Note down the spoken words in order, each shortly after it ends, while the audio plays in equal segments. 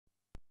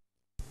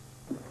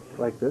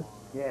Like this?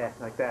 Yeah,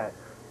 like that.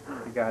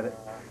 You got it.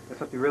 This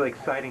must be really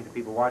exciting to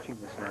people watching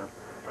this now.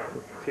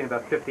 Seeing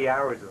about 50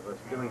 hours of us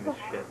doing this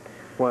shit.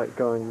 What,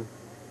 going?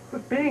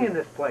 But being in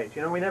this place,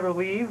 you know, we never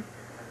leave.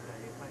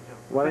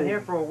 We've been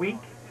here for a week.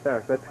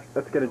 Eric,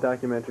 let's get a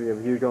documentary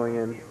of you going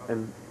in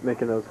and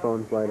making those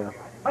phones light up.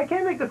 I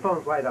can't make the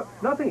phones light up.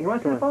 Nothing. You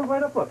want to see the phones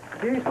light up? Look.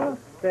 Serious phones?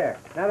 There.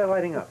 Now they're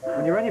lighting up.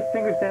 When you run your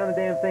fingers down the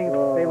damn thing,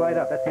 they light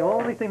up. That's the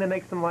only thing that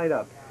makes them light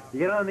up. You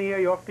get on the air,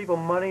 you offer people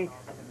money,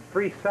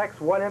 free sex,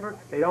 whatever,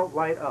 they don't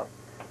light up.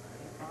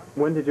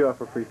 When did you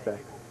offer free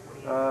sex?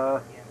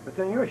 It's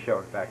on your show,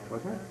 in fact,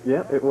 wasn't it?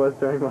 Yeah, it was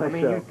during my show. I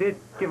mean, you did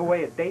give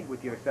away a date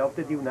with yourself,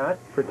 did you not?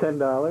 For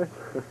 $10?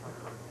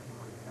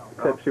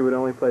 Except she would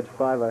only pledge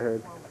 $5, I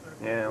heard.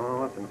 Yeah,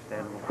 well, that's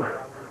understandable.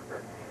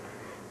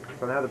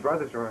 So now the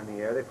brothers are on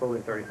the air. They pulled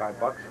in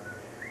 $35.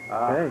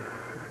 Hey.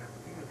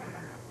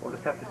 We'll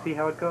just have to see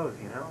how it goes,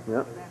 you know?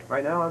 Yep.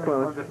 Right now, I'm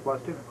just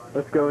plus two.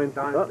 Let's go in.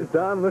 Don,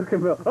 Luke,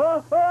 and Bill.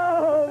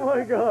 Oh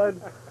my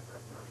God!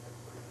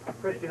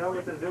 Chris, do you know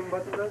what the Zoom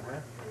button does?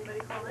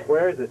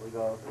 Where is it? It's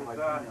like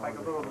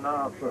a little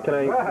knob. Can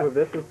I move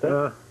this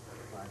instead?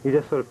 You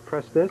just sort of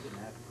press this,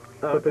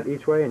 flip it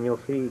each way, and you'll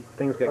see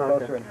things get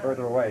closer and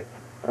further away.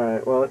 All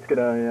right. Well, let's get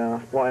a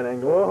wide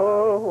angle.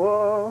 Whoa,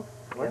 whoa.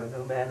 What? The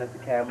new man at the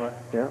camera.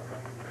 Yeah.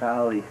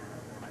 Golly.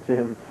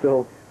 Jim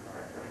still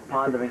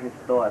pondering his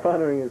thoughts.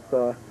 Pondering his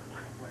thoughts.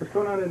 What's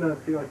going on in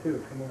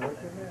CO2? Come on,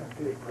 what's in there?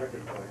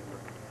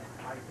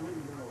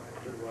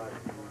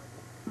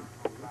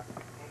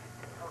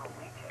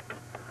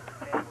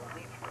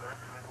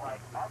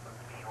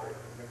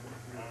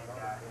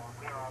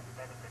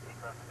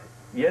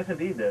 Yes,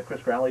 indeed.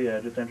 Chris Crowley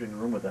just entering the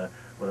room with an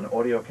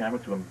audio camera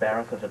to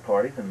embarrass us at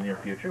parties in the near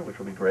future, which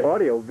will be great.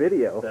 Audio,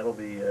 video. That'll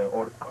be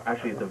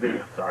actually it's a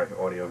video. Sorry,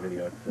 audio,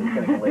 video. It's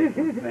getting late.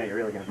 Now you're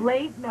really gonna.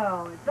 Late?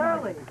 No, it's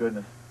early.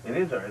 Goodness, it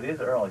is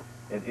early.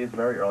 It is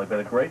very early, but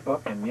a great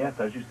book, and yes,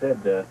 as you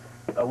said, very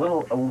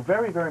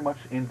much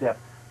in depth.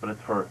 But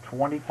it's for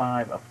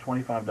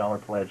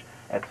 $25 pledge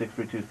at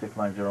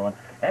 632-6901.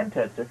 And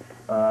Tedster,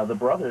 the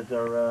brothers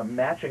are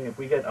matching. If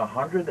we get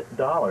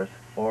 $100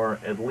 or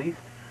at least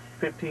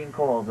 15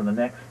 calls in the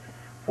next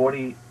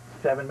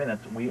 47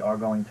 minutes, we are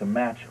going to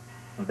match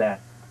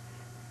that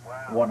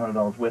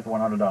 $100 with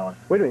 $100.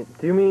 Wait a minute.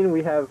 Do you mean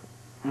we have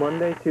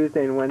Monday,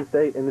 Tuesday, and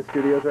Wednesday in the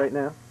studios right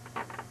now?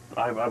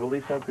 I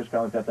believe so. Chris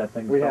Crowley's got that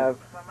thing. We have.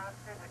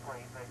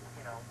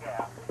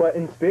 But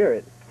in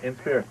spirit. In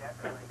spirit.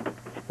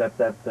 That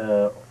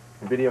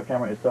video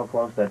camera is so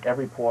close that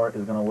every pore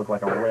is going to look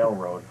like a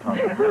railroad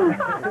tunnel.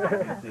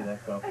 See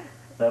that? So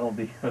that'll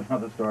be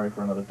another story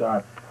for another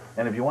time.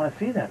 And if you want to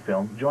see that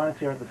film, join us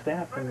here at the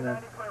staff and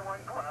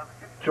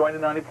join the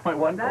 90.1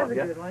 Club. That's a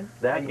good one.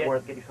 That's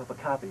worth. Get yourself a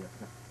copy of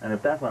it. And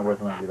if that's not worth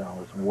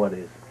 $90, what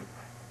is?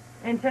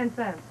 And 10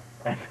 cents.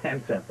 And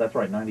 10 cents. That's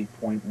right.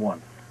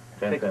 90.1.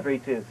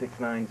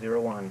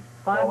 632-6901.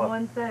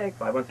 516.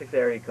 516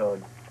 area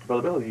code.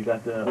 Brother Billy, you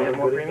got we have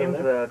more premiums.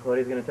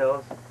 Claudia's going to tell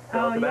us.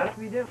 Oh, yes,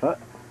 we do. What?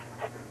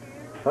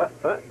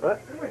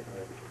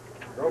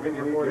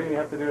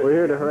 We're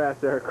here to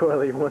harass Eric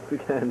Corley once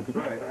again.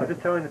 I'm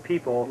just telling the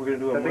people that they're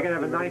going to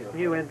have a nice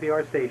new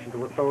NPR station to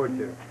look forward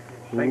to.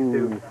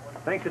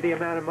 Thanks to the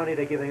amount of money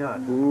they're giving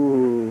us.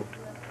 Ooh.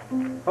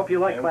 Hope you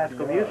like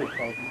classical music,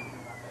 folks.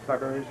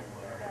 Suckers.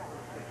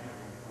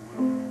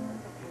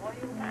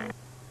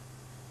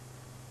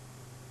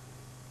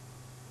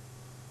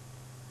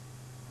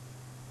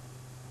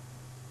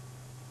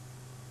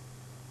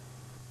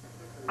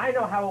 I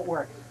know how it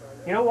works.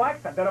 You know why?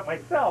 'Cause I've done it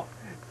myself.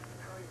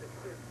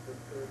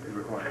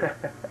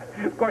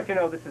 Of course, you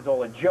know this is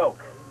all a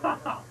joke.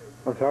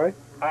 I'm sorry?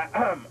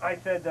 I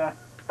said, of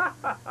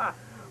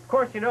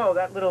course, you know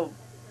that little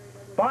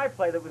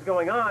byplay that was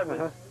going on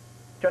was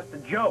just a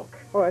joke.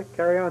 All right,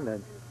 carry on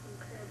then.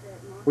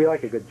 We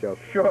like a good joke.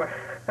 Sure.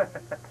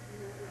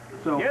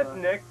 So, yes,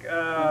 Nick.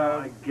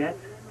 I get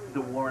the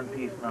War and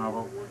Peace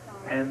novel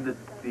and the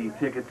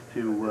tickets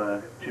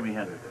to Jimi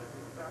Hendrix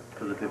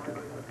for the 50th.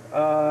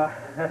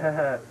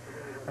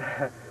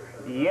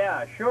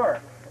 Yeah,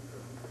 sure.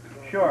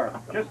 Sure.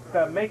 Just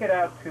make it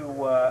out to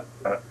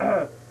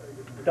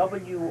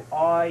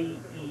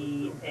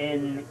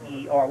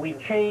WIENER. We've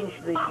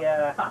changed the,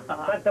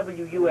 not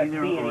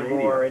WUSB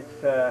anymore.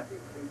 It's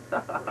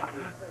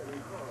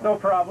no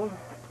problem.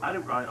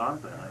 Honestly, I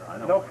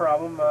don't. No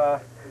problem.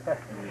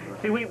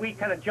 See, we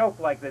kind of joke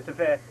like this. If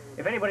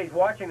anybody's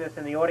watching this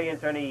in the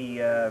audience, or any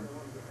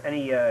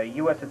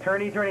U.S.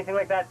 attorneys or anything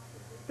like that,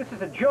 this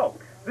is a joke.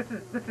 This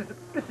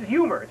is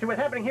humor. See, what's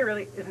happening here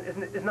really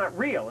is not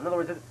real. In other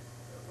words, it's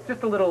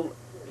just a little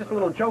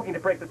joking to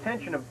break the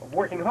tension of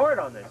working hard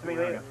on this. I mean,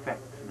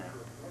 effects now.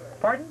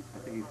 Pardon? I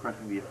think he's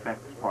pressing the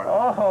effects part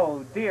of it.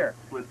 Oh dear.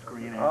 Split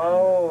screen action.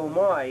 Oh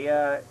my.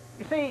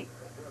 You see,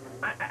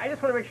 I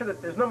just want to make sure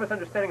that there's no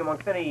misunderstanding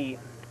amongst any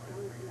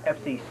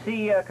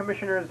FCC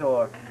commissioners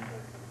or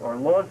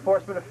law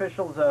enforcement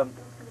officials.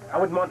 I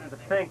wouldn't want them to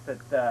think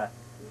that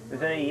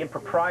there's any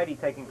impropriety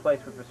taking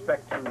place with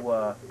respect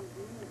to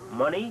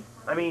money.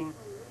 I mean,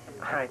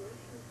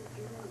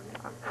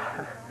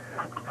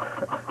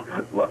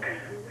 Look,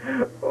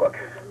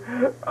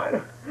 I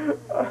don't,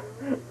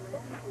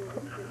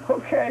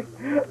 okay,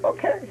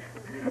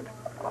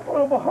 I'm a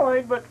little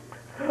behind, but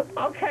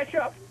I'll catch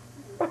up.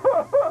 You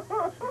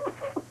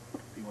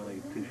want to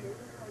eat tissue?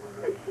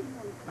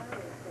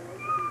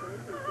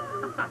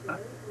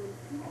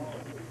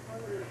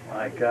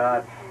 My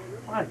God.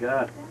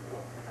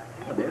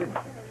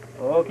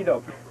 Okie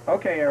doke.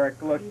 Okay,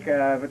 Eric, look, if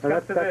it's come to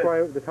That's this.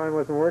 why the time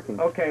wasn't working.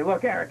 Okay,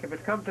 look, Eric, if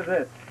it's come to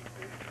this,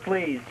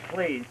 please,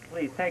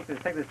 take this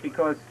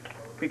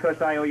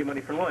because I owe you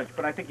money for lunch,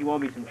 but I think you owe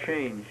me some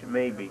change,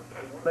 maybe.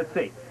 Let's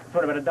see.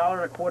 What, about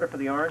 $1.25 for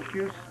the orange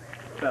juice?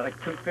 About like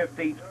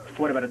 $2.50.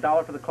 What, about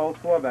 $1 for the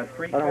coleslaw? About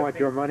 $3.50. I don't want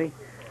your money.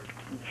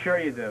 Sure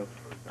you do.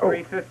 Oh.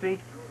 $3.50.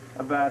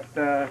 About,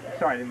 sorry,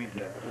 I didn't mean to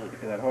make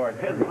it that hard.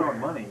 It's our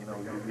money, you know,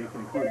 you can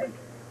include.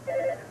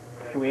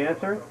 Can we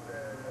answer?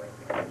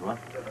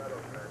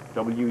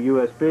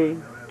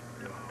 WUSB.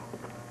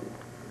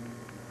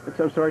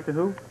 I'm sorry, to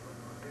who?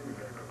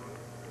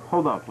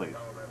 Hold on, please.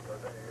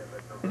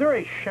 Is there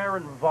a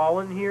Sharon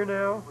Vollen here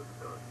now?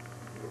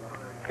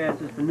 Yes,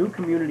 it's the new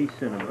community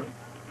cinema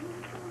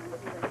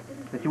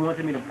that you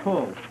wanted me to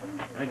pull.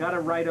 I got to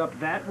write up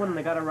that one, and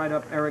I got to write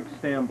up Eric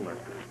Stambler.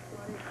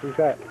 Who's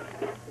that?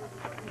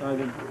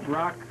 The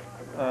rock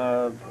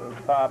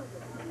pop.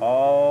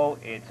 Oh,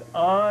 it's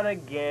on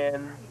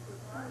again.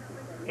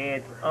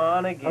 It's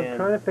on again. I'm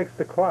trying to fix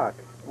the clock.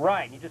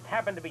 Right, you just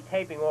happen to be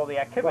taping all the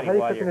Well, activity how are you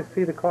while fixing you're... to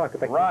see the clock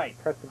if I Right.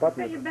 can't press the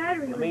button? But your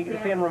battery Let was me dead.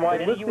 stand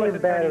remind any lithium U.S.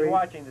 attorneys battery-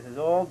 watching, this is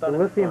all The done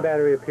in lithium fun.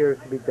 battery appears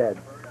to be dead.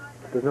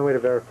 There's no way to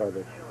verify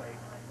this.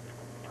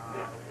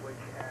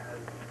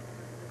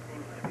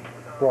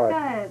 What?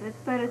 Good. It's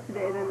better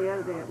today than the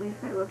other day. At least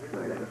I look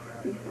sort of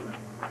decent.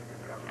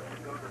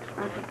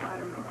 I can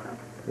flatter myself.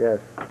 Yes.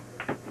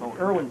 Oh,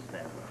 Irwin's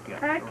then. Yeah.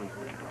 Heck,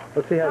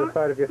 Let's see how the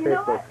side of your you face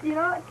know looks. what? You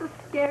know what's a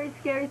scary,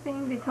 scary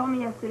thing? They told me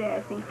yesterday,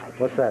 I think.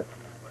 What's that?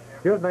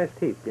 You have nice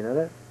teeth. You know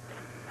that?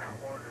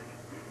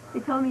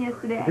 They told me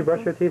yesterday. Did you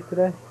brush your teeth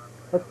today?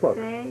 Let's look.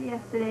 Today,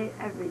 yesterday,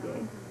 every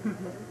day. Let's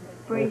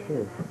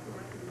Braces. see.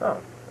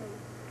 Oh.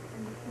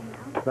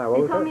 Now, what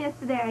They was told me that?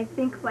 yesterday I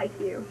think like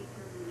you.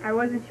 I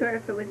wasn't sure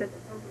if it was a Who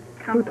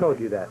compliment. told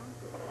you that?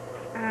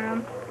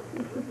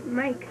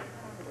 Mike.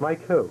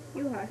 Mike who?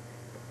 Uhas.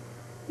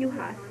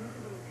 Uhas.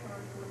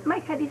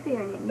 Mike, how do you say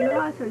your name?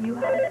 Uhas or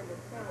Uhas?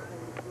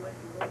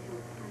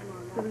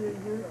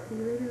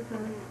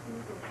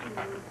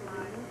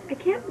 I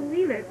can't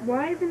believe it.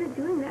 Why isn't it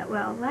doing that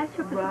well? Last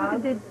trip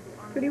it did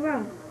pretty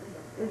well.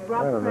 Is I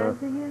Rob don't know.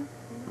 prancing here?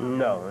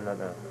 No.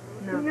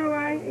 You know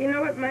why? You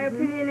know what my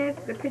opinion is?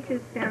 The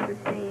pitches sound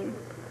the same.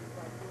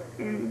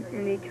 And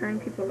they turn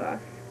people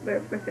off. But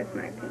of course that's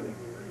my opinion.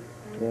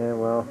 Yeah,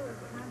 well,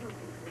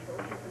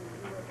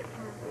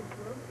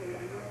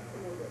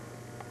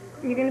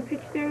 You gonna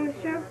pitch during the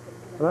show?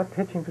 I'm not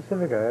pitching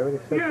Pacifica. I already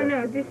said that.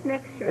 No, this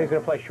next He's show. going to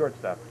play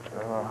shortstop.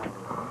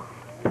 Oh.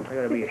 I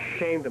got to be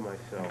ashamed of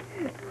myself.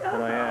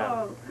 And I am.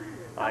 Oh,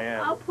 I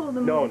am. I'll pull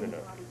them No. in.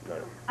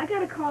 I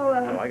gotta call,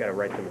 No, I got to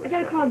write them. I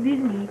gotta call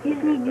Disney.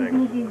 Disney.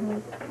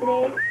 Today.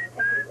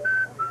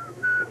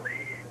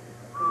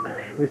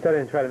 We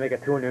started and tried to make a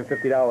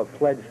 $250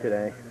 pledge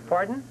today.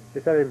 Pardon?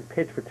 We started and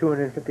pitch for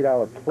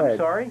 $250 pledge. I'm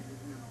sorry?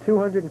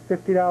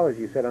 $250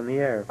 you said on the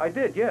air. I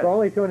did, yes. For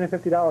only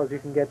 $250 you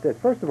can get this.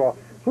 First of all,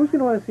 who's going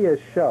to want to see a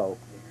show,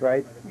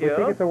 right? The Yeah.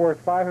 tickets are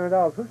worth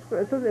 $500.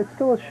 It's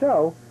still a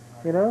show,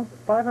 you know?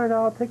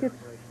 $500 tickets?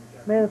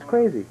 Man, it's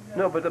crazy.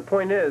 No, but the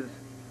point is,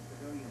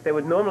 they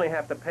would normally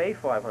have to pay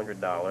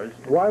 $500.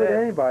 Why would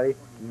instead, anybody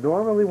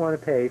normally want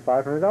to pay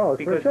 $500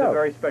 Because for a it's a show?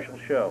 very special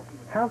show.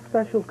 How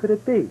special could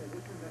it be?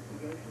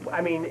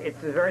 I mean,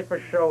 it's a very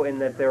special show in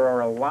that there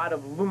are a lot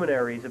of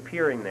luminaries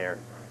appearing there.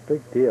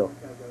 Big deal.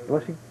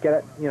 Unless you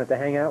get, to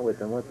hang out with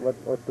them. What's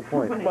the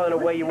point? Well, in a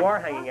way, you are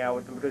hanging out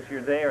with them because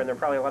you're there, and there are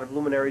probably a lot of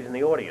luminaries in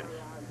the audience.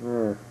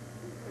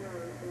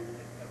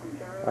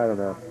 I don't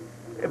know.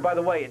 By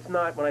the way, it's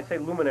not, when I say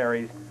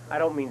luminaries, I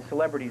don't mean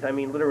celebrities, I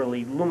mean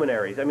literally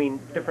luminaries. I mean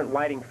different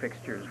lighting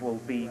fixtures will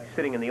be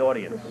sitting in the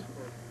audience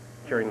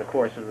during the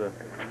course of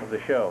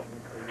the show.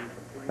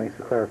 Thanks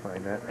for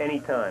clarifying that.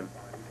 Anytime.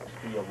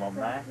 The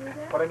alumni.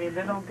 But I mean,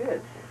 they're no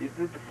good.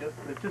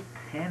 It's just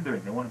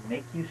pandering. They want to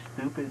make you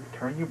stupid,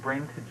 turn your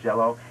brain to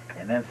jello,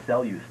 and then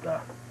sell you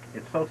stuff.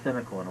 It's so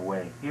cynical in a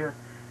way. Here,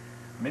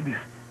 maybe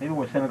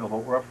we're cynical, but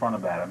we're upfront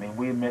about it. I mean,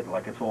 we admit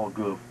like it's all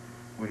goof.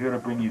 We're here to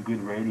bring you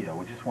good radio.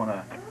 We just want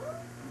to.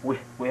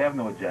 We have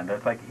no agenda.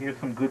 It's like, here's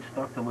some good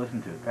stuff to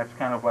listen to. That's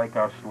kind of like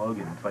our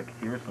slogan. It's like,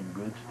 here's some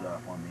good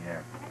stuff on the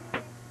air.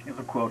 Here's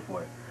a quote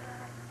for you.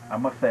 I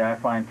must say I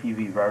find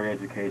TV very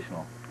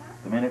educational.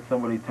 The minute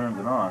somebody turns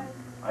it on,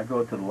 I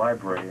go to the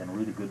library and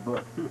read a good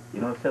book.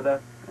 You know who said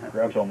that?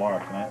 Groucho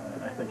Marx,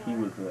 and I think he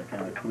was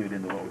kind of clued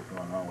into what was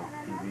going on with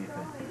the TV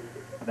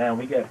thing. Now,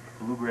 we got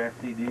Bluegrass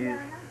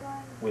CDs.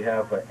 We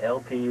have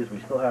LPs. We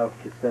still have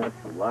cassettes,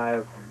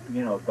 live,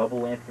 double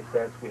length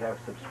cassettes. We have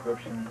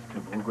subscriptions to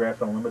Bluegrass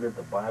Unlimited,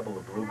 the Bible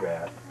of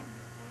Bluegrass.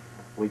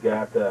 We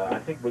got, I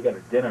think we got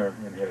a dinner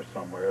in here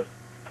somewhere.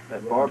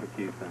 That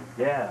barbecue thing.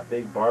 Yeah,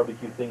 big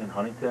barbecue thing in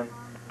Huntington.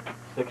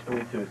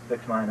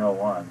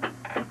 632-6901.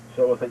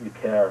 Show us that you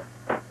care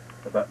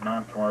about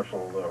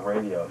non-commercial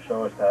radio.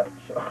 Show us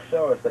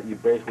that you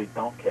basically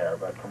don't care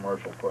about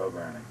commercial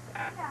programming.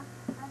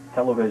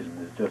 Television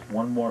is just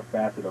one more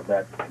facet of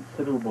that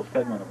considerable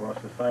segment of our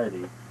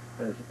society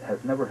that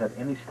has never had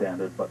any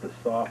standard but the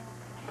soft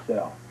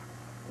sell.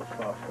 The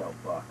soft sell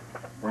buck.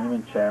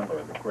 Raymond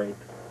Chandler, the great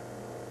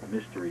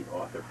mystery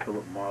author,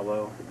 Philip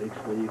Marlowe, The Big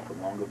Sleep, The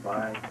Long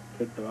Goodbye,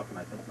 kicked off in,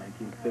 I think,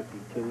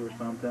 1952 or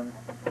something.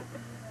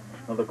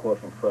 Another quote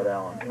from Fred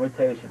Allen,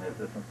 imitation is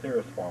the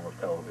sincerest form of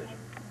television.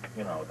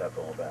 You know what that's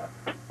all about.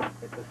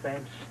 It's the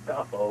same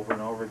stuff over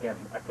and over again.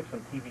 I took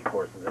some TV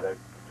courses at a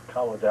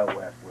college out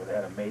west where they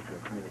had a major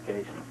in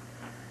communications.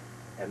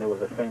 And there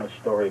was a famous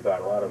story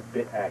about a lot of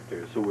bit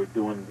actors who were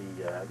doing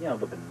the, you know,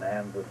 the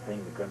bonanza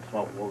thing, the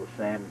Gunsmoke, all the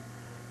same,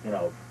 you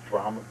know,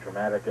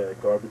 dramatic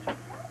garbage.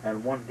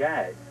 And one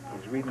guy,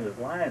 he's reading his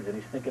lines and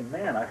he's thinking,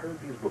 man, I heard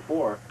these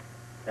before.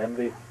 And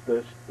the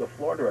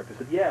floor director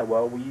said, yeah,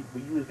 well, we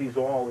used these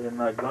all in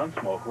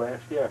Gunsmoke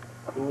last year.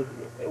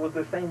 It was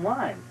the same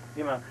line,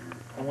 you know.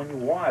 And when you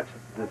watch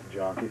this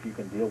junk, if you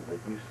can deal with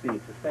it, you see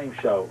it's the same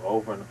show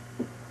over and,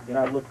 you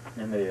know, I look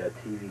in the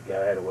TV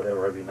guide or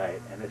whatever every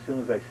night, and as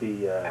soon as I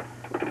see,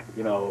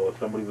 you know,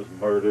 somebody was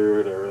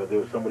murdered or there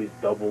was somebody's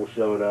double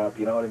showed up,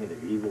 you know what I mean,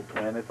 the evil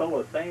twin, it's all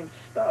the same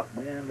stuff,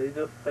 man. They're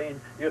just saying,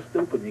 you're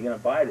stupid, you're going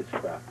to buy this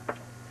crap.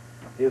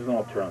 Here's an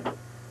alternative.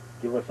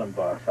 Give us some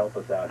bucks, help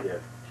us out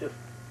here. Just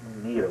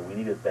need it. We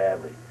need it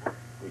badly.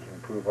 We can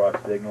improve our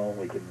signal.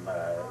 We can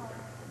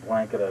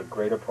blanket a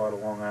greater part of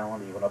Long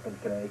Island, even up in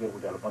Connecticut.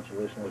 We got a bunch of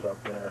listeners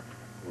up there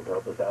who've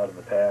helped us out in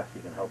the past.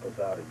 You can help us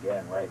out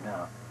again right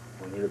now.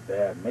 We need it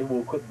bad. Maybe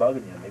we'll quit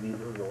bugging you. Maybe this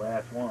is the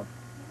last one.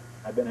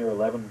 I've been here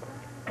 11,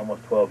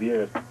 almost 12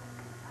 years.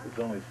 It's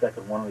only the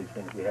second one of these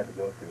things we had to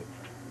go through.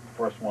 The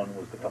first one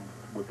was to come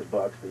with the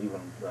bucks to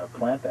even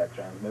plant that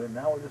transmitter.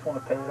 Now we just want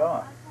to pay it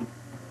off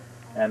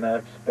and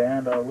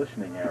expand our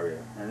listening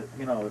area. And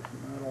you know,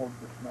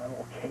 it's not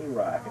all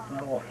K-Rock. It's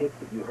not all hits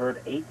that you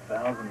heard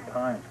 8,000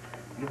 times.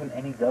 Even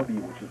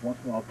NEW, which is once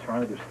an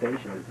alternative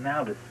station, is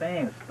now the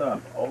same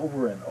stuff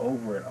over and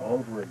over and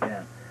over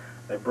again.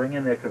 They bring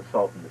in their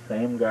consultant, the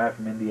same guy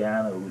from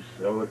Indiana who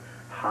showed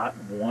Hot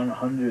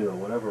 100 or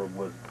whatever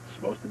was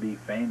supposed to be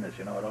famous.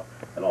 You know,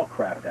 it all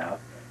crapped out.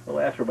 It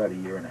lasts for about a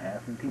year and a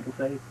half, and people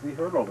say, we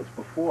heard all this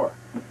before.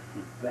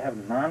 They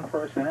have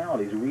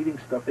non-personalities reading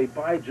stuff. They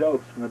buy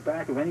jokes from the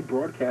back of any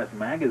broadcast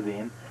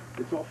magazine.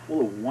 It's all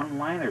full of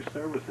one-liner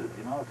services.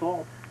 You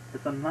know,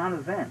 it's a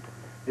non-event.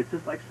 It's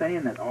just like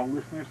saying that our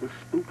listeners are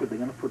stupid. They're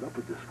going to put up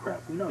with this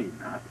crap. We know you're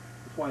not.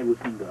 That's why you're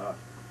listening to us.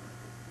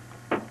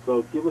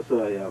 So give us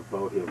a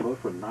vote here. Vote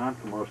for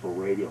non-commercial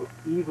radio.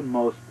 Even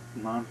most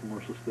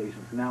non-commercial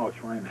stations now are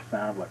trying to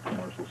sound like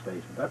commercial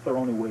stations. That's our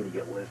only way to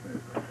get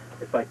listeners.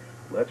 It's like,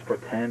 let's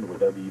pretend we're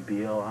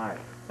WBLI.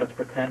 Let's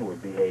pretend we're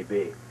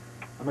BAB.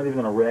 I'm not even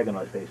going to rag on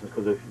our stations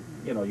because if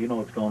you know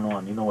what's going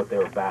on, you know what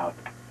they're about.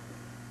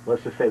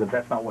 Let's just say that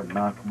that's not what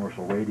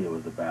non-commercial radio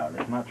is about.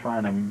 It's not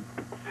trying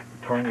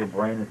to turn your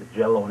brain into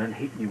jello and then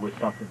hit you with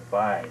something to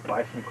buy.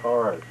 Buy some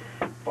cars.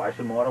 Buy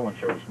some auto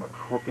insurance from a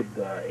crooked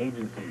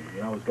agency.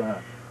 You know, it's going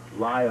to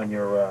lie on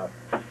your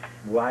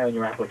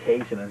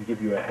application and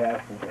give you a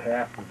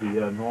half of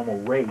the normal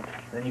rate.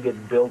 Then you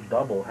get billed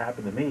double.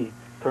 Happened to me.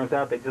 Turns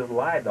out they just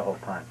lied the whole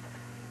time.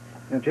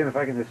 Now, Jim, if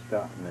I can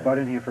just butt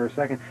in here for a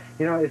second.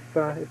 You know,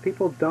 if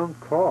people don't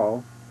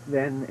call,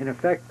 then in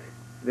effect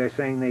they're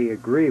saying they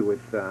agree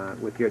with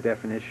your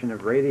definition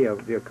of radio,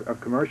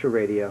 of commercial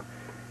radio,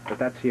 but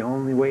that's the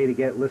only way to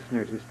get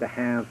listeners is to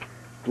have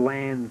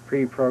bland,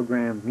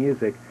 pre-programmed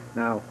music.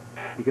 Now,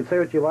 you can say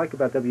what you like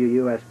about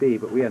WUSB,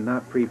 but we are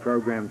not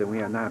pre-programmed and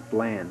we are not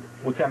bland.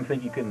 We kind of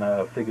think you can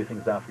figure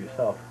things out for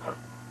yourself.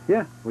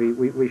 Yeah,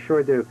 we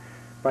sure do.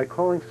 By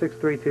calling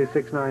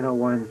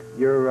 632-6901,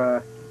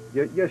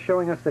 you're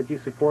showing us that you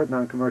support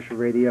non-commercial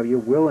radio. You're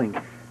willing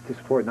to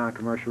support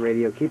non-commercial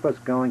radio. Keep us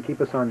going,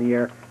 keep us on the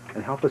air,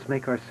 and help us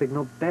make our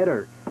signal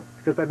better.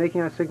 Because by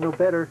making our signal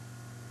better,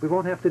 we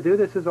won't have to do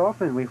this as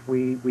often.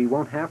 We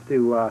won't have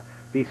to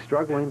be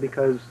struggling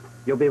because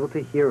you'll be able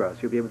to hear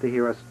us. You'll be able to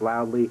hear us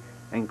loudly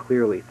and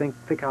clearly.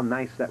 Think how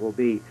nice that will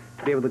be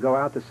to be able to go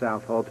out to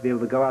South Hall, to be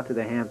able to go out to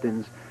the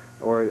Hamptons,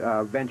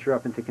 or venture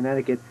up into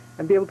Connecticut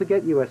and be able to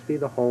get USB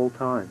the whole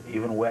time.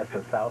 Even west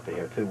and south of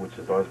here, too, which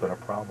has always been a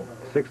problem.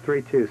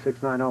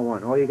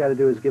 632-6901. All you got to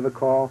do is give a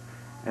call,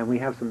 and we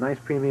have some nice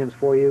premiums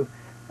for you.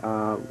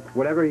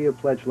 Whatever your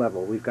pledge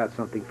level, we've got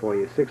something for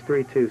you.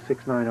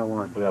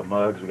 632-6901. We got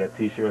mugs, we got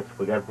T-shirts,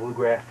 we got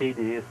Bluegrass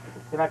CDs.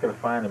 You're not going to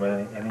find them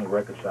at any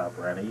record shop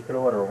or any. You can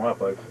order them up,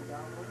 but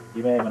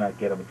you may or may not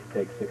get them. It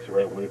could take 6 or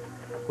 8 weeks.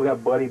 We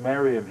got Buddy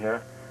Merriam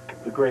here,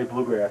 the great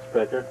bluegrass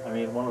picker. I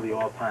mean, one of the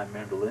all-time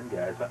mandolin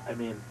guys. I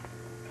mean,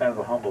 kind of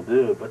a humble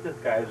dude, but this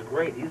guy is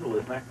great. He's a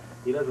listener.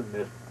 He doesn't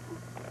miss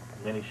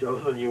many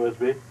shows on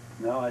USB.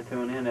 No, I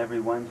tune in every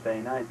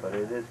Wednesday night, but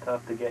it is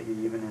tough to get you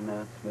even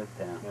in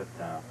Smithtown.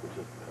 Smithtown, which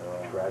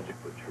is tragic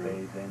but true.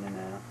 Days in and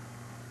out.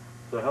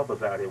 So help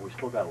us out here. We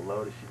still got a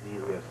load of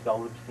CDs. We have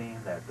Seldom Seen,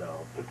 that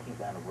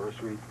 15th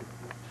anniversary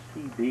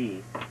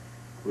CD.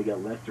 We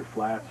got Lester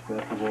Flats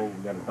Festival.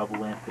 We got a double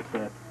length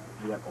cassette.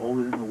 We got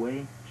Older Than the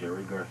Way,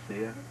 Jerry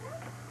Garcia.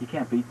 You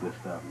can't beat this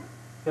stuff.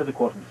 Here's a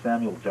quote from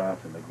Samuel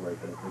Johnson, the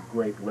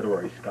great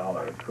literary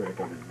scholar and critic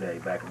of his day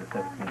back in the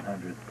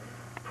 1700s.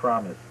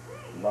 Promise,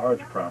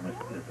 large promise,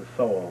 is the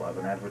soul of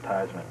an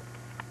advertisement.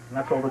 And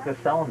that's all they're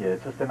selling you.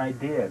 It's just an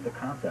idea. It's a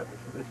concept.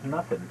 It's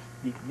nothing.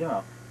 It's, you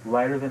know,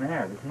 lighter than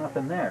air. There's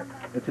nothing there.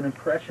 It's an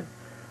impression,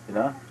 you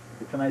know?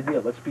 It's an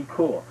idea. Let's be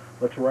cool.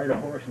 Let's ride a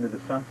horse into the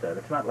sunset.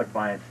 It's not like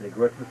buying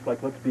cigarettes. It's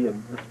like let's be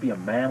a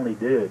manly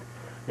dude.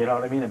 You know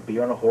what I mean? And be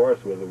on a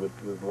horse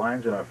with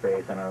lines in our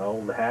face and an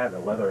old hat, a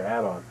leather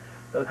hat on.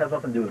 That has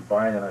nothing to do with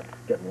buying and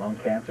getting lung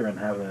cancer and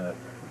having to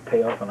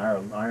pay off an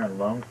iron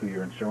lung through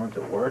your insurance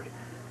at work.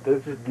 They're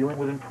just dealing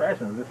with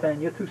impressions. They're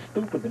saying you're too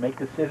stupid to make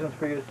decisions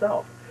for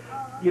yourself.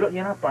 You're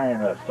not buying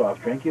a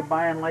soft drink. You're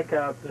buying like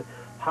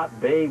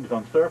hot babes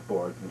on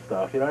surfboards and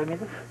stuff. You know what I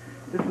mean?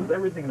 This is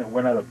everything that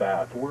we're not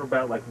about. We're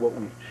about like what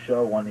we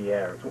show on the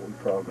air. It's what we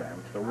program.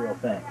 It's the real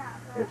thing.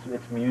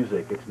 It's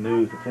music. It's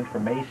news. It's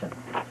information.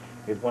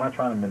 We're not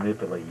trying to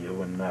manipulate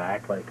you and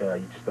act like you're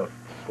just a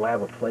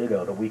slab of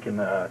Play-Doh that we can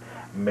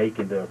make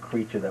into a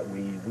creature that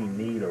we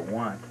need or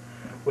want.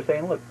 We're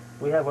saying, look,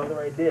 we have other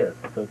ideas,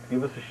 so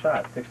give us a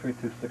shot,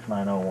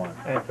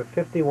 632-6901. And for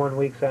 51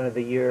 weeks out of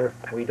the year,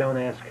 we don't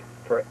ask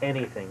for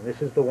anything.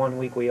 This is the 1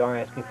 week we are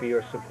asking for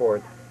your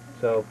support.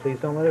 So please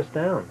don't let us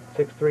down.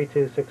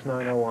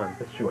 632-6901.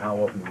 That's true. How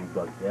often we've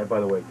done that. By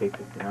the way,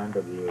 K59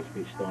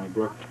 WUSB Stony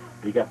Brook.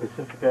 You got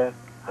Pacifica,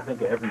 I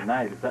think, every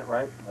night. Is that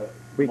right?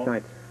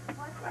 Weeknights.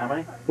 How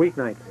many?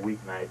 Weeknights.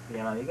 Weeknights. You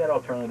know, you got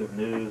alternative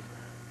news.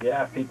 You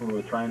have people who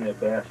are trying their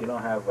best. You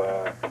don't have,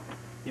 a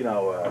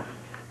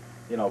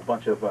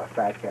bunch of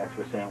fat cats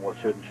who are saying what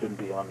should and shouldn't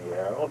be on the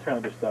air.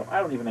 Alternative stuff. I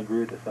don't even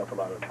agree with this stuff a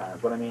lot of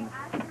times. But I mean,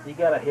 you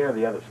got to hear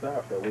the other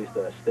stuff to at least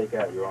stake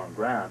out your own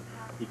ground.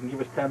 You can give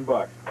us $10.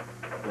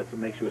 That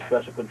makes you a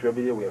special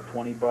contributor. We have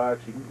 $20.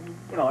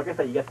 You know, like I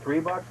said, you got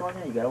 $3 on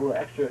you. You got a little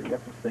extra. You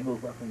got some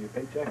singles left on your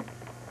paycheck.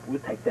 We'll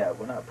take that.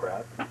 We're not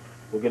proud.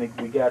 We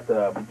got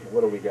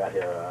what do we got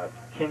here?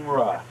 King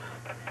Ross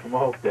from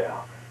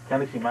Oakdale,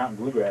 Tennessee Mountain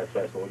Bluegrass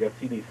Festival. We got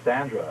CD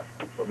Sandra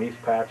from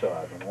East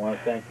Patchogue, and I want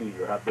to thank you.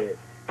 You're hot babe.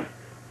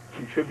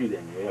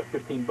 Contributing. We have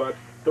 $15,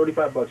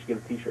 $35. You get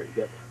a T-shirt. You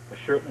get a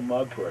shirt and a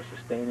mug for a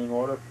sustaining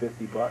order.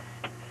 $50.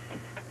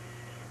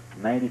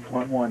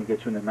 90.1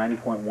 gets you in the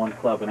 90.1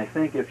 club, and I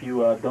think if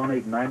you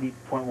donate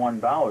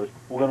 $90.1,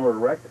 we're going to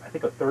erect, I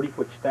think, a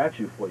 30-foot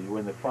statue for you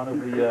in the front of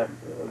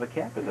the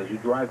campus as you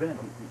drive in.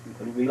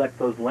 It'll be like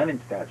those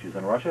Lenin statues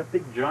in Russia,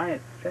 big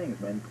giant things,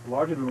 man,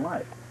 larger than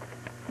life.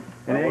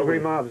 And angry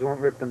mobs won't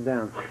rip them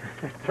down.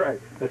 That's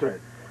right. That's right.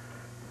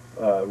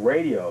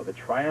 Radio, the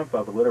triumph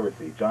of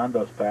illiteracy. John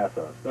Dos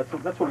Passos.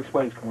 That's what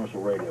explains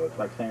commercial radio. It's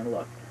like saying,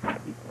 look,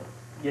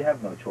 you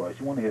have no choice.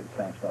 You want to hear the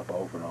same stuff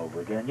over and over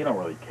again. You don't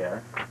really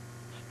care.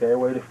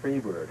 Stairway to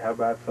Freebird. How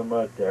about some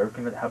Derek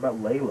and how about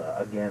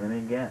Layla again and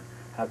again?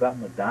 How about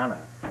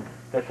Madonna?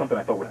 That's something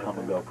I thought would come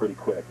and go pretty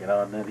quick, you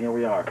know. And then here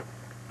we are.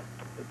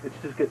 It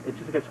just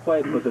gets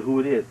played because of who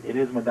it is. It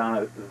is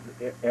Madonna.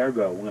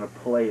 Ergo, we're going to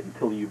play it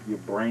until your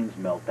brains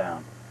melt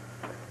down.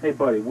 Hey,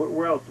 buddy,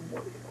 where else?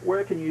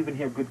 Where can you even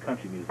hear good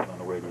country music on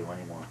the radio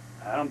anymore?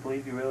 I don't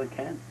believe you really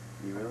can.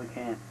 You really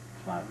can't.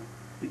 It's not.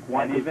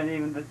 And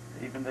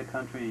even the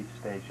country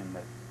station,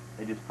 that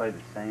they just play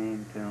the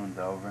same tunes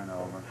over and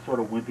over. Sort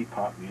of wimpy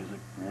pop music.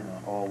 Yeah, You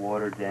know. all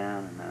watered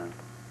down and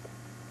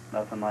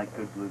nothing like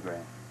good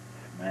bluegrass.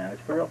 Man,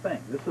 it's the real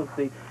thing. This is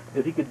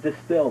if you could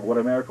distill what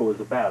America was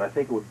about, I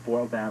think it would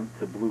boil down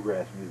to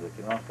bluegrass music.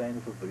 You know what I'm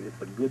saying?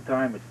 It's a good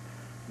time.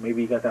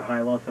 Maybe you got that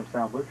high lonesome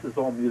sound, but this is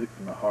all music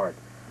from the heart.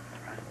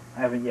 I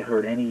haven't yet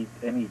heard any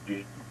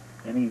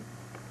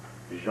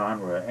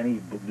genre, any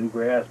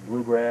newgrass,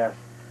 bluegrass,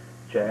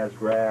 jazz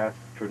grass,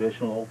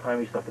 traditional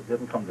old-timey stuff that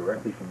doesn't come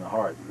directly from the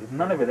heart.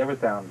 None of it ever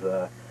sounds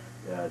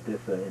ingenuous.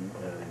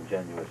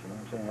 You know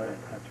what I'm saying?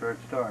 That's where it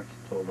starts.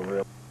 It's all the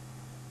real.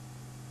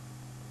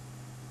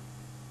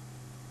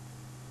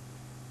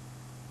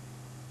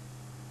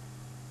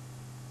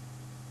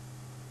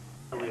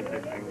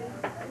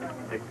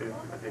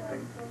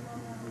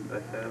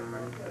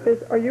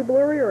 Are you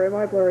blurry or am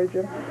I blurry,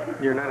 Jim?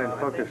 You're not in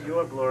focus. You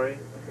are blurry.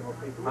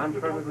 I'm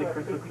perfectly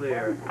crystal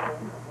clear.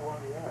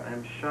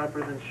 I'm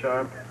sharper than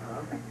sharp.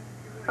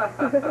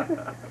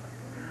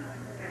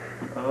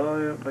 Oh,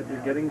 yeah, but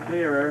you're getting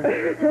clearer.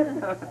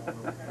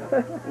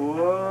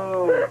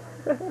 Whoa.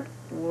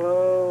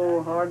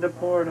 Whoa. Hard to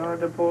port, hard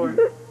to port.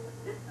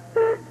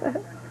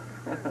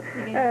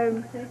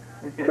 And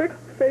quick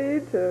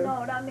fade to...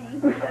 No, not me.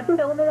 You got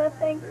film in that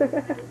thing?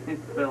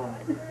 It's film.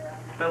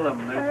 Film.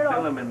 Turn it There's off.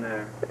 film in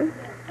there.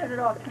 Turn it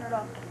off, turn it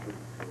off.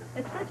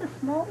 It's such a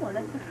small one.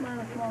 That's just one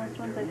of the smallest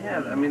ones I've seen.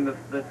 Yeah, I mean, the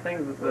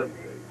thing, the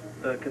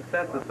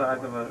cassette's the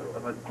size of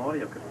an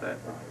audio cassette.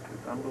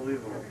 It's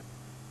unbelievable.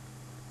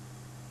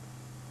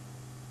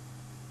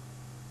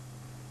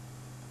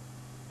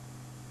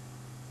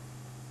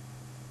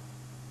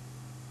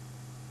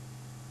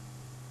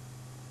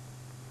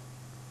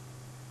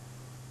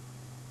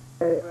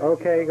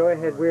 Okay, go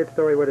ahead. Weird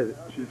story. What is it?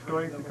 She's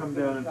going to come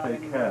down and pay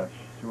cash.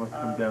 She wants to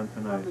come down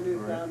tonight,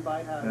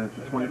 right? And it's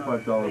a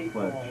 $25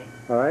 pledge.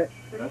 All right.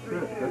 That's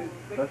it.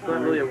 That's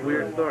not really a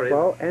weird story.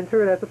 Well,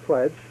 enter it as a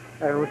pledge,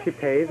 and when she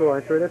pays, we'll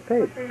enter it as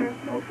paid. Okay.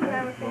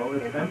 Well,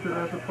 it's entered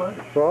as a pledge.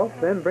 Well,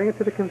 then bring it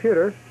to the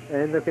computer,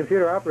 and the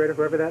computer operator,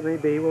 whoever that may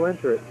be, will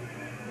enter it.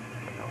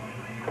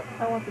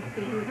 I want to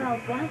see. No,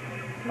 what?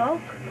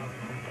 Smoke?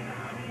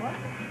 What?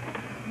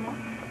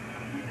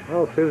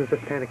 Oh, Susan's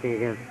just panicking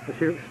again.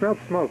 She smelled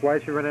smoke. Why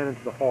did she run out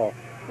into the hall?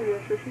 Maybe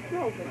I'm sure she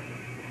smells it.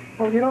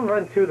 Oh, you don't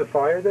run to the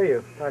fire, do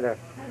you? I know.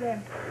 Hi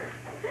there.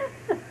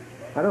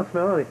 I don't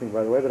smell anything,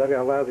 by the way, but I've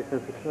got a lousy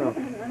sense of smell. I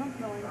don't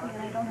smell anything,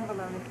 and I don't have a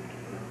lousy sense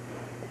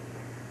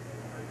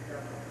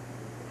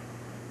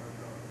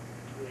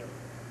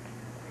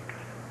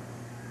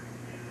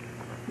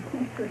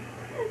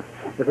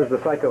This is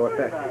the psycho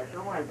effect.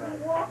 Don't worry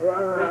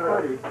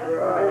about it.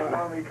 Right.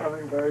 Mommy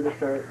coming, bury the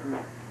shirt.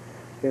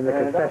 In the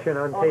confession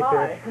on tape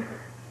hi.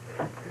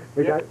 here.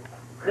 We got...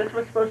 This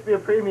was supposed to be a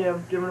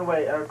premium given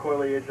away. Eric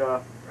Corley's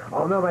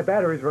Oh no, my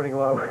battery's running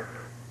low.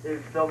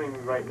 is filming me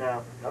right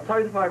now. I'm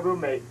talking to my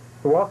roommate.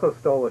 Who also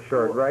stole a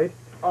shirt, right?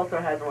 Also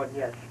has one,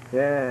 yes.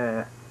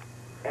 Yeah.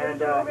 And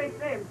What's your roommate's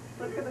name?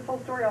 Let's get this whole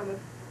story on this.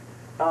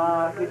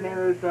 his name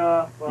is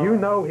well, You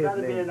know his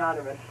rather be name.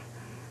 anonymous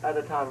at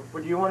the time.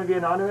 Would you want to be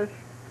anonymous?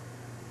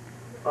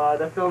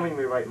 They're filming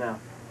me right now.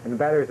 And the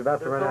battery's about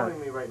to They're run out.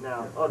 filming me right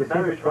now. Oh, You see the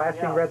battery's running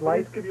flashing out. red light?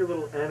 Let's give you a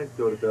little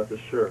anecdote about the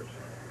shirt.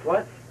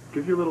 What?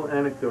 Give you a little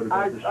anecdote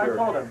about the I shirt.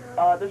 told him.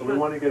 This We was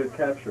want to get it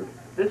captured.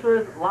 this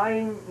was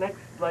lying next,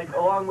 like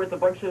along with a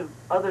bunch of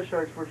other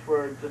shirts, which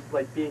were just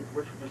like which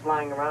were just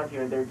lying around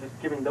here, and they were just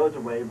giving those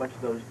away. A bunch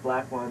of those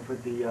black ones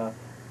with the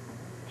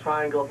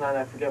triangles on.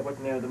 I forget what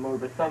the name of the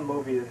movie, but some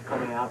movie is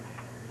coming out.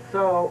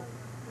 So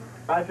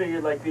I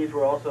figured like these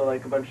were also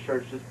like a bunch of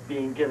shirts just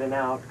being given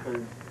out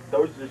because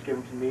those were just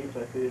given to me.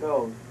 So I figured,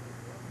 oh,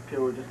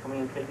 people were just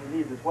coming and taking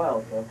these as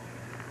well. So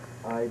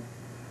I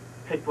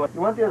picked one.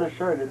 You want the other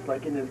shirt? It's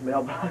like in his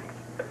mailbox.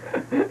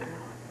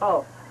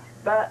 Oh,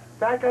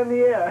 back on the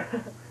air.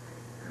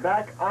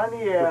 Back on the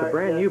air. With a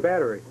brand new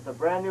battery. It's a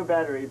brand new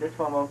battery. This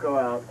one won't go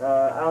out.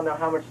 I don't know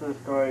how much of the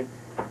story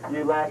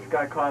you last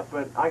got caught,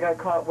 but I got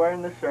caught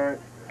wearing the shirt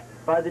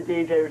by the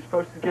DJ. We're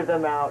supposed to give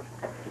them out.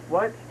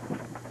 What?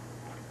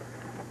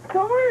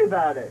 Don't worry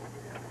about it.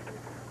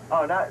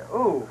 Oh, not.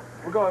 Ooh,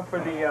 we're going for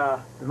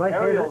the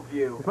aerial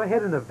view. Is my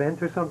head an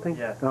event or something?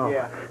 Yeah. Oh.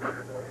 Yeah.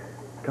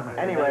 God.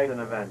 Anyway, It's an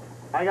event.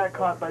 I got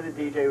caught by the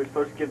DJ who was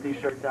supposed to give these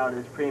shirts out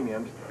as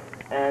premiums.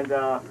 And,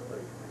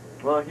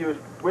 well, he was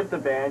with the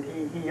band.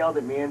 He yelled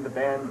at me, and the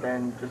band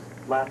then just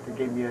laughed and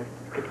gave me a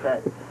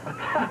cassette.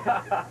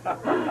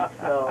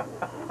 So,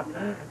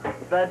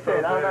 that's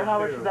it. I don't know how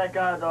much of that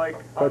got, like,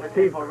 on the But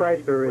Steve tape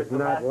already Kreitzer with is the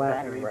not last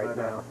laughing battery, right but,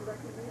 now.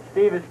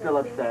 Steve is still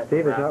upset.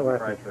 Steve is not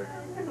laughing.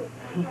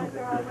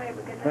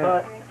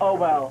 But, oh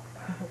well.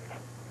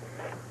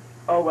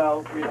 Oh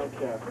well, we don't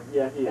care.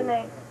 Yeah, he Good is.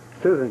 night.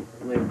 Susan,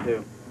 Leave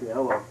too. Yeah,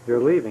 well. you're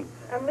leaving.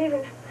 I'm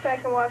leaving so I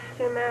can watch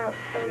Jim out.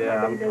 So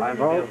Yeah, nobody does I'm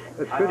Well, it.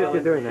 feel- it's I good that feel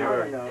you're doing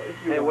insecure. that. No, if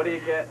you Hey, want. what do you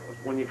get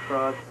when you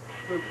cross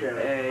Who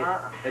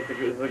cares? it's a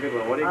good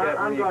one. What do you get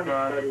I'm when you going to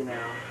cross study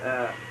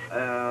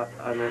now.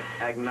 an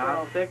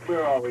agnostic,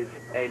 We're always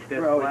a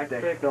dyslexic.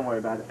 dyslexic, Don't worry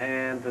about it.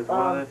 and there's one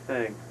other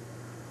thing.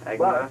 Wow,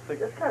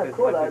 Agnostic, it's kind of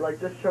cool that I dyslexic, like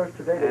just chose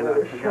today to and wear I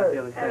this forgot the shirt.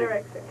 other thing.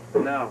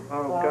 Anorexic. No.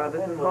 Oh God,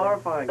 this is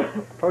horrifying.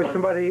 Oh,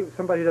 somebody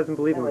who doesn't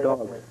believe in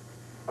dogs.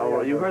 Oh,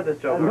 well, you heard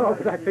this joke. No,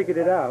 but I figured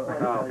it out.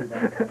 Oh.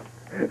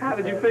 How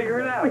did you figure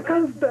it out?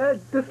 Because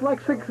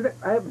dyslexics,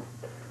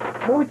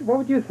 what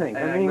would you think?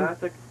 An I mean,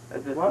 agnostic, a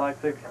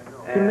dyslexic,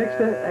 you mix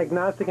an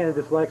agnostic and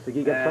a dyslexic,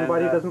 you get and,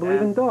 somebody who doesn't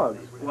believe in and- dogs.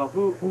 well,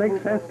 who It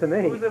makes sense to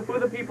me. Who are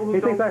the people who He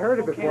don't? thinks I heard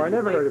it who before. I can't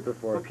never sleep? heard it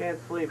before. Who can't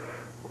sleep?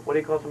 What do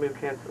you call somebody who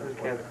can't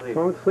sleep?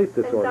 Someone with sleep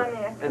disorder.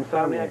 Insomniac.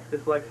 Insomniac,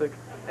 dyslexic,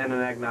 and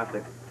an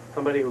agnostic.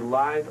 Somebody who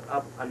lies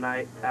up at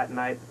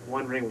night,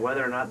 wondering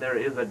whether or not there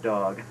is a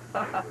dog.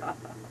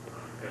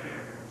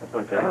 That's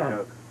my favorite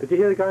joke. Did you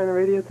hear the guy on the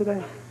radio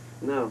today?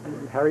 No.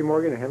 Harry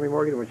Morgan or Henry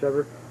Morgan,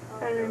 whichever,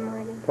 Henry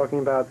Morgan. talking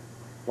about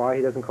why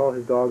he doesn't call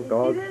his dog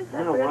dog. You see this?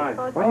 I No, forgot why? to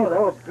call it Why do you,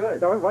 that was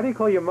good. Why do you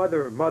call your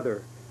mother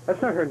mother?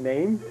 That's not her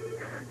name.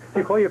 Do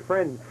you call your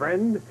friend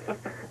friend?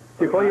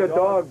 Do you call your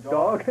dog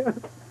dog?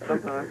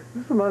 Sometimes.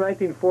 This is from the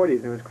 1940s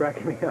and it was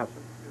cracking me up.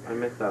 I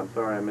missed that. I'm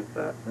sorry, I missed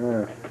that.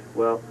 Yeah.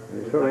 Well,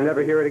 You certainly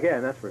never hear it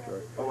again, that's for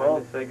sure. oh,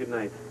 well. Say good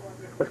night.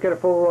 Let's get a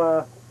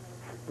full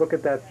look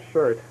at that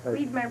shirt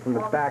Read my from the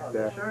form. back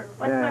there.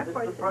 What's Yeah. my This is the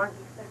portrait? front,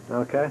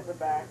 Okay. the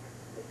back.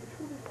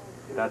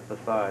 That's the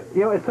side.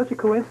 You know, it's such a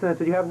coincidence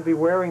that you happen to be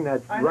wearing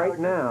that I know, right it's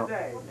now.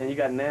 today. And you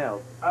got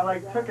nails. I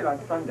like took it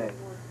on Sunday.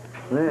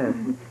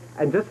 Man.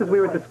 And just as we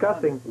were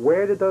discussing,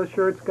 where did those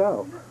shirts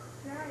go?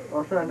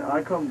 Well, son,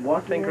 I come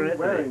walking in Synchronicity.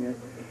 wearing it.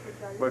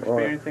 We're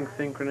experiencing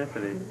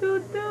synchronicity. Do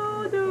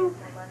do do.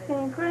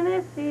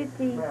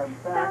 Synchronicity.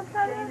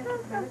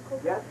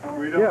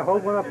 Yeah,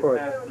 hold one up for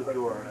us.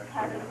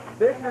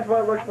 This is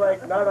what it looks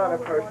like not on a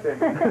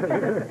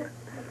person.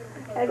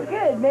 That's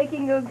good.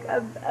 Making a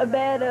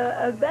bed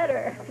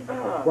better.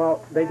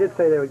 Well, they did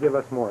say they would give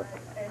us more.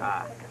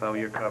 Ah, so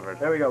you're covered.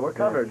 There we go. We're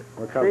covered.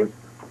 We're covered. See?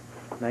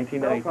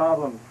 1990. No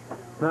problem.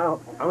 Now,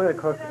 I'm going to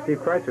call Steve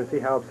Kreitzer and see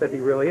how upset he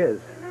really is.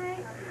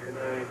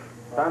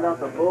 Found out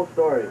the full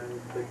story.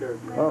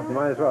 Well, you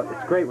might as well.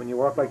 It's great when you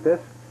walk like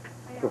this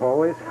through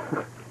hallways.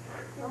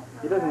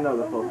 He doesn't know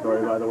the full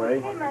story, by the way.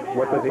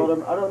 What I does told he?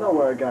 him I don't know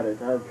where I got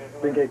it. I've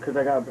been getting, because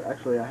I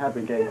have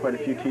been getting quite a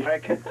few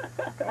t-shirts.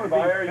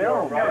 Fire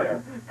your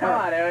fire. Come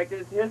on, Eric.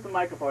 Here's the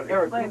microphone.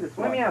 Eric, Explain this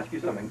let one. me ask you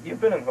something.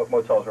 You've been in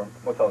motel rooms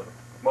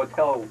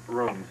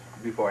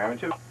before,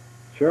 haven't you?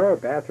 Sure,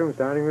 bathrooms,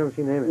 dining rooms,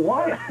 you name it.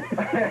 Why?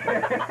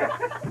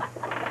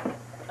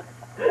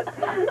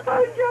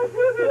 I just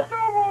did it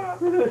so much.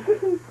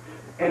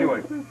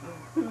 Anyway.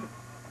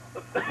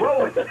 What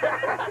was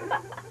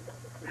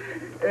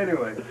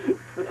Anyway,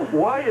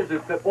 why is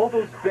it that all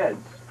those beds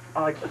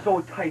are like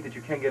so tight that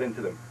you can't get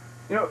into them?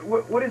 You know,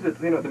 what is it?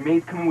 You know, the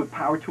maids come in with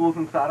power tools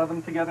inside of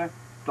them together?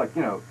 It's like,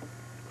 you know,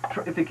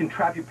 if they can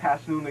trap you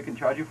past noon, they can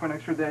charge you for an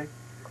extra day.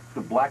 It's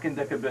the Black and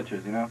Decker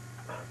bitches, you know?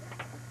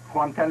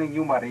 Well, I'm telling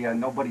you, Maria,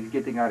 nobody's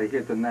getting out of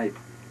here tonight.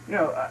 You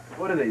know,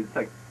 what are they? It's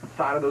like the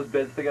side of those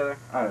beds together?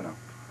 I don't know.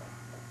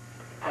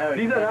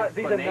 These are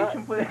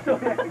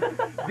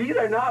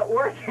not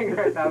working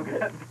right now.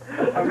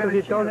 Because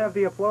you don't have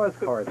the applause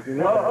card. You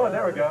know? Oh,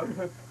 there we go.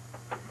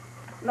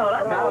 No,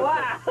 that's not a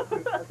laugh.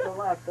 That's a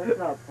laugh. That's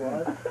not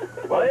applause.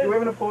 Well, do we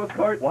have an applause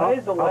card? Why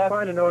is the I'll laugh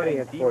find an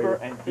audience for deeper you.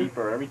 and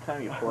deeper every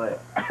time you play?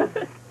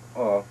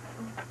 Oh.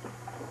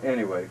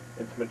 Anyway.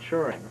 It's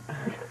maturing.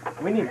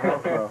 We need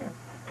Velcro.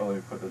 Oh, let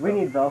me put this We up.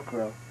 need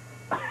Velcro.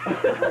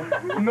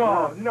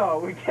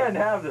 No, we can't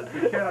have this.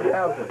 We cannot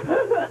have this.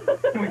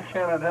 We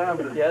cannot have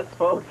this. Yes,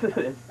 folks.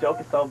 This joke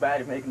is so bad,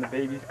 you're making the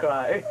babies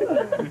cry.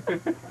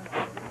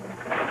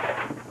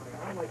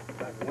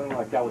 One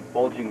like that with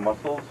bulging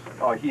muscles.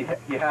 Oh, he has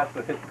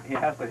to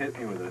hit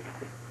me with it.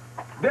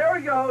 There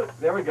we go.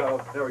 There we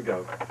go. There we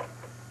go.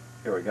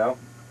 Here we go.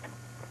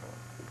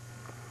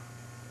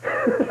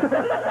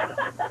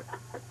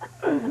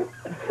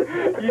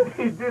 You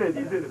did it.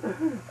 You did it.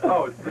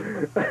 Oh.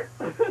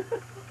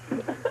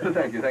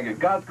 Thank you. Thank you.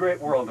 God's great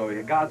world over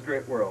here. God's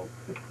great world.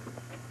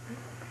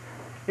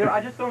 You know,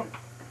 I just don't.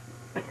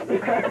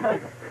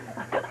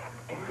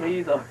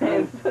 Please, oh,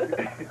 hands.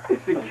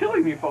 They're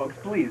killing me, folks.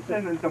 Please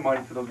send in some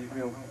money so they'll leave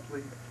me alone,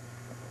 please.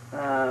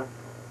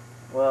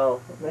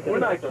 Well, we're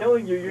not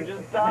killing you. You're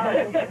just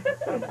dying.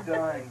 I'm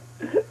dying.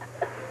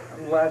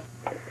 Last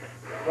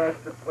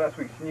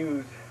week's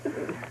news.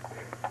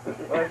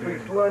 Last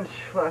week's lunch.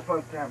 Last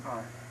month's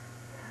tampon.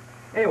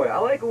 Anyway, I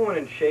like a woman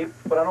in shape,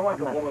 but I don't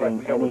like a woman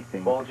like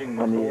with bulging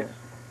muscles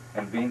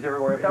and veins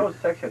everywhere. If that was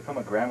sexy, I'd tell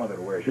my grandmother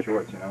to wear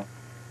shorts, you know.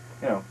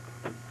 You know.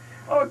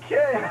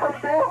 Okay,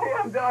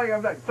 I'm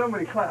dying.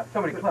 Somebody clap.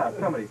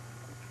 Somebody.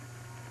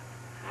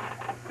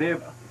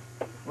 Dave,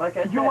 Like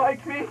I said. you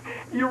like me?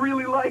 You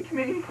really like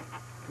me?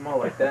 More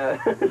like that.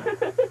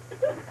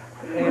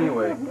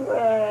 Anyway.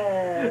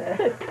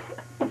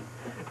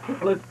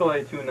 Let's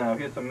play two now.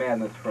 Here's some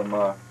madness from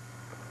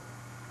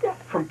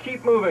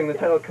Keep Moving, the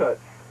title cut.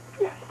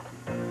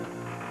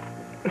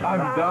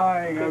 I'm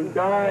dying.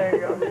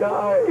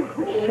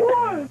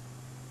 What?